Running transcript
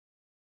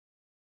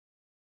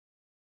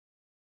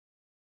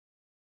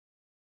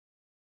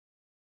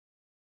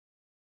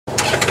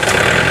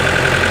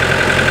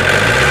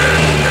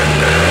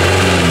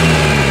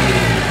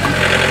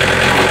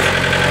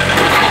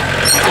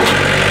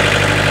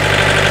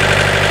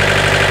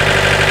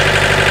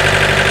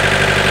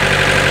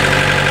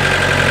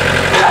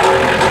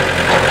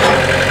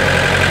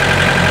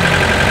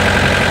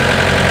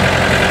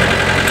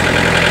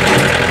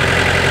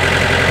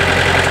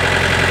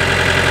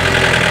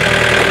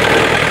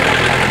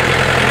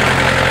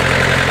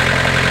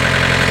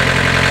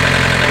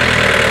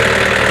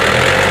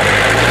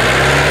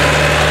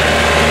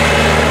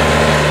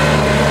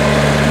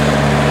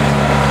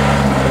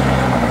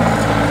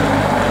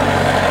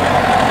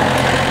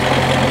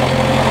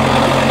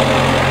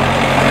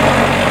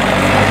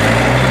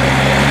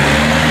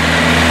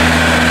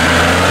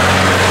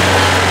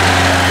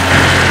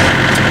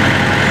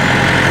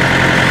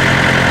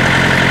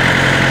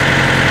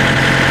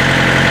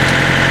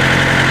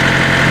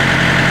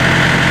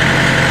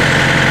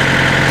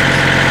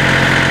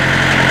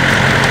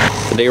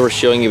Today we're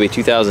showing you a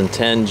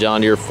 2010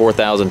 John Deere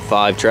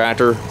 4005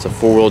 tractor. It's a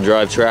four-wheel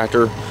drive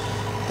tractor.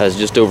 Has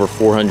just over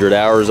 400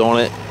 hours on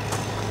it.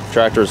 The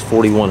tractor is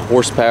 41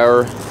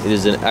 horsepower. It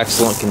is in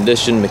excellent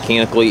condition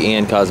mechanically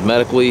and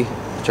cosmetically.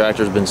 The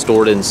tractor's been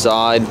stored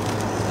inside.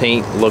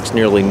 Paint looks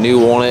nearly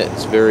new on it.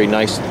 It's very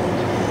nice,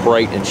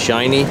 bright and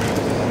shiny.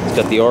 It's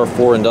got the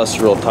R4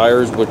 industrial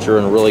tires, which are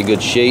in really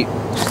good shape.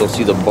 Still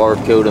see the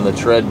barcode and the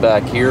tread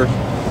back here.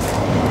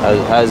 It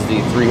has the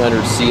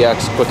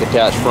 300CX quick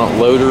attach front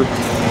loader,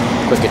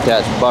 quick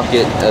attach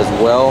bucket as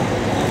well.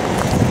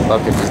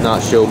 Bucket does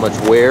not show much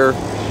wear.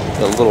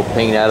 Got a little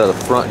paint out of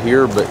the front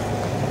here, but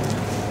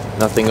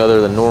nothing other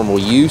than normal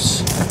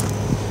use.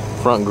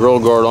 Front grill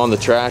guard on the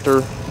tractor.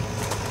 A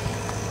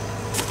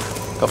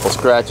couple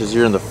scratches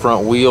here in the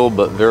front wheel,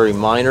 but very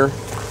minor.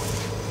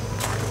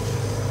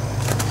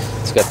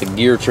 It's got the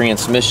gear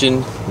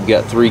transmission. You've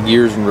got 3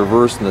 gears in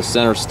reverse in the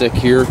center stick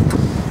here.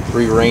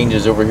 3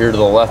 ranges over here to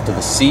the left of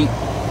the seat.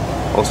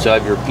 Also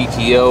have your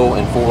PTO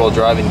and 4-wheel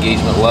drive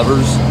engagement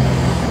levers.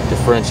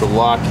 Differential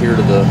lock here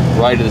to the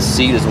right of the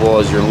seat, as well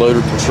as your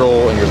loader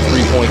control and your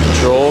 3-point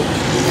control.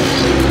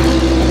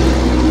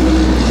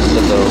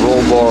 Got the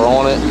roll bar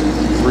on it,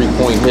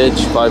 3-point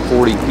hitch,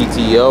 540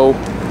 PTO.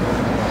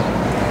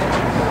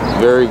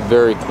 Very,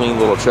 very clean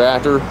little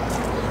tractor.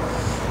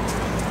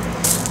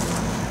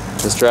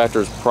 This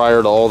tractor is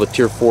prior to all the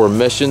Tier 4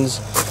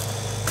 emissions.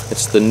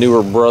 It's the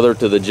newer brother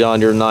to the John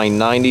Deere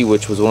 990,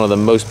 which was one of the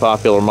most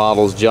popular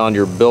models John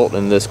Deere built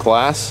in this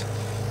class.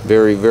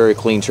 Very, very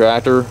clean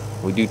tractor.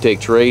 We do take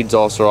trades,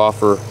 also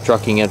offer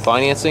trucking and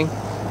financing.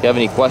 If you have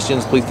any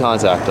questions, please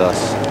contact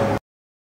us.